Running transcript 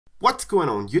What's going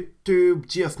on YouTube?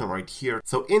 Jailbreak right here.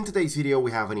 So in today's video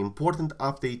we have an important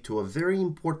update to a very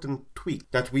important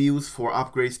tweak that we use for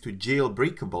upgrades to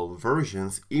jailbreakable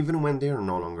versions even when they are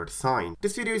no longer signed.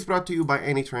 This video is brought to you by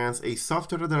AnyTrans, a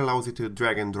software that allows you to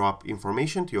drag and drop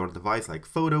information to your device like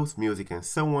photos, music and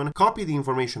so on, copy the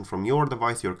information from your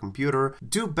device to your computer,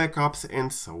 do backups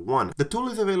and so on. The tool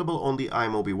is available on the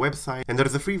iMobi website and there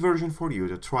is a free version for you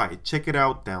to try. Check it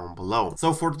out down below.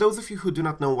 So for those of you who do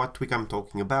not know what tweak I'm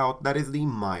talking about, that is the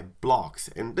MyBloxx,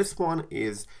 and this one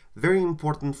is very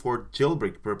important for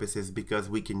jailbreak purposes because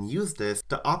we can use this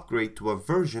to upgrade to a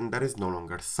version that is no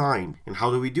longer signed. And how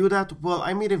do we do that? Well,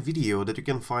 I made a video that you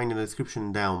can find in the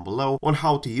description down below on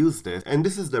how to use this, and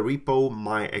this is the repo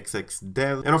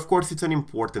myxxdev, and of course it's an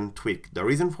important tweak. The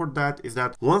reason for that is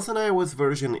that once an iOS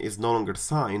version is no longer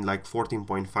signed, like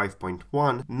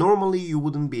 14.5.1, normally you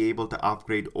wouldn't be able to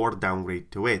upgrade or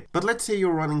downgrade to it. But let's say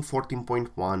you're running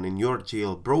 14.1 and you're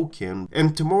jailbroken,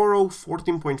 and tomorrow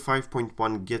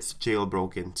 14.5.1 gets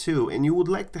jailbroken too, and you would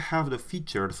like to have the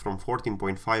features from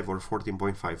 14.5 or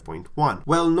 14.5.1.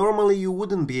 Well, normally you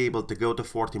wouldn't be able to go to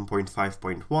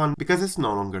 14.5.1 because it's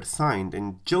no longer signed,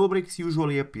 and jailbreaks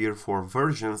usually appear for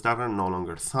versions that are no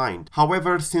longer signed.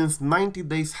 However, since 90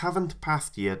 days haven't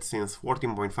passed yet since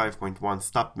 14.5.1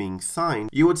 stopped being signed,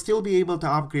 you would still be able to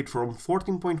upgrade from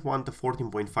 14.1 to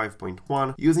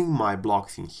 14.5.1 using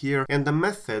MyBloxx in here and the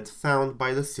method found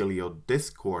by the Cilio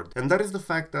Discord, and that is the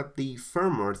fact that the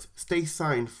firmware stay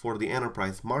signed for the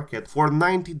enterprise market for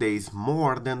 90 days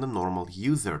more than the normal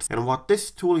users. And what this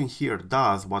tool in here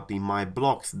does, what the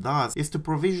MyBloxx does, is to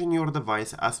provision your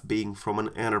device as being from an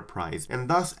enterprise, and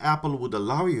thus Apple would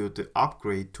allow you to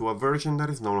upgrade to a version that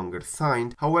is no longer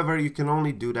signed. However, you can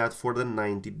only do that for the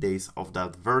 90 days of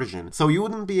that version. So you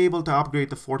wouldn't be able to upgrade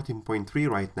to 14.3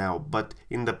 right now, but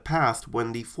in the past,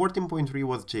 when the 14.3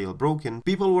 was jailbroken,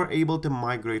 people were able to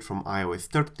migrate from iOS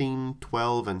 13,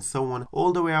 12 and so on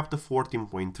all the way up to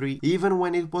 14.3 even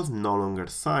when it was no longer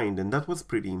signed, and that was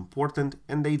pretty important,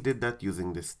 and they did that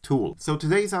using this tool. So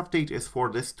today's update is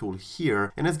for this tool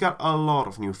here, and it's got a lot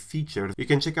of new features. You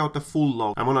can check out the full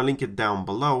log, I'm gonna link it down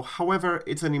below. However,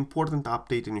 it's an important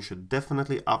update and you should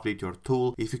definitely update your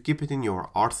tool if you keep it in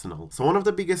your arsenal. So one of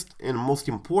the biggest and most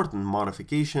important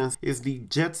modifications is the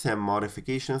Jetsam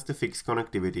modifications to fix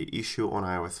connectivity issue on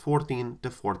iOS 14 to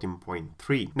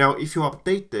 14.3. Now if you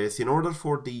update this, in order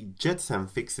for the Jetsam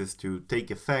fixes to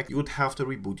take effect, you would have to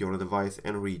reboot your device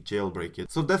and re-jailbreak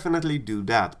it. So definitely do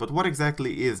that. But what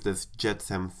exactly is this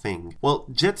Jetsam thing? Well,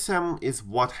 Jetsam is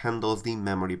what handles the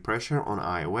memory pressure on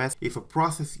iOS. If a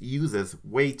process uses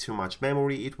way too much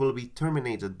memory, it will be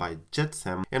terminated by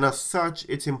Jetsam, and as such,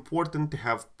 it's important to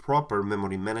have proper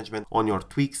memory management on your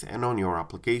tweaks and on your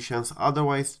applications,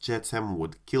 otherwise Jetsam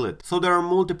would kill it. So there are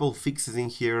multiple fixes in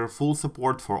here, full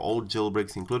support for all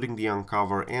jailbreaks including the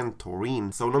Uncover and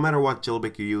Taurine, so no matter what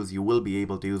jailbreak you use, you will be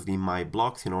able to use the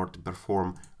MyBloxx in order to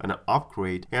perform an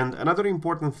upgrade. And another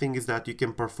important thing is that you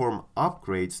can perform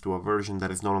upgrades to a version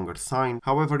that is no longer signed.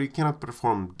 However, you cannot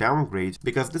perform downgrades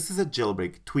because this is a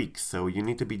jailbreak tweak, so you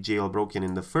need to be jailbroken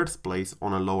in the first place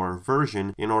on a lower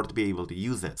version in order to be able to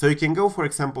use it. So you can go, for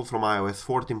example, from iOS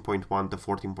 14.1 to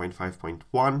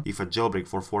 14.5.1 if a jailbreak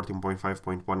for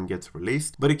 14.5.1 gets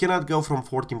released, but you cannot go from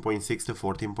 14.6 to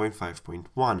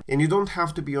 14.5.1. And you don't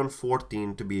have to be on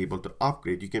 14 to be able to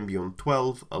upgrade. You can be on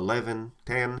 12, 11,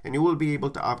 10, and you will be able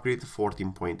to upgrade to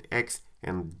 14.x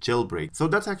and jailbreak. So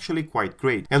that's actually quite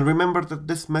great. And remember that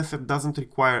this method doesn't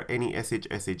require any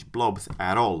SH blobs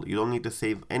at all. You don't need to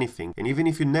save anything. And even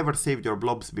if you never saved your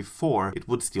blobs before, it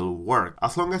would still work.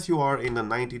 As long as you are in the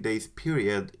 90 days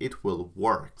period, it will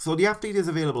work. So the update is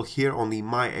available here on the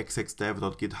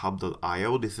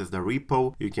myxxdev.github.io. This is the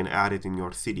repo. You can add it in your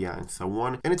Cydia and so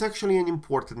on. And it's actually an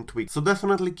important tweak. So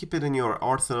definitely keep it in your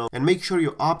arsenal and make sure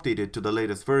you update it to the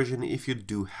latest version if you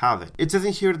do have it. It says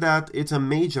in here that it's a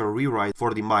major rewrite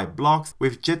for the MyBloxx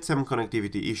with Jetsam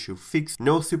connectivity issue fixed,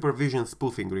 no supervision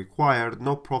spoofing required,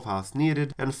 no profiles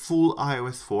needed, and full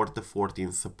iOS 4 to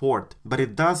 14 support. But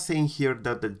it does say in here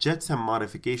that the Jetsam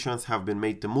modifications have been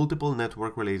made to multiple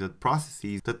network related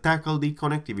processes to tackle the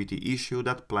connectivity issue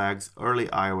that plagues early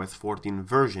iOS 14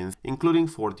 versions, including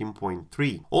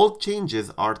 14.3. All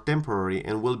changes are temporary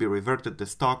and will be reverted to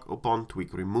stock upon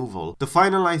tweak removal. To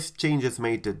finalize changes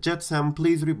made to Jetsam,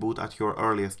 please reboot at your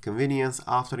earliest convenience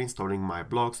after installing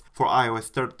MyBloxx for iOS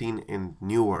 13 and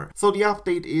newer. So the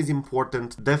update is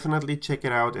important, definitely check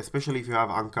it out, especially if you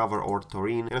have Uncover or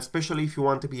Taurine, and especially if you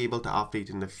want to be able to update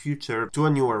in the future to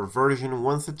a newer version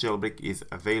once the jailbreak is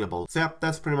available. So yeah,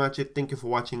 that's pretty much it. Thank you for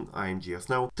watching. I am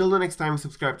GeoSnow. Till the next time,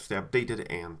 subscribe to stay updated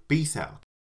and peace out.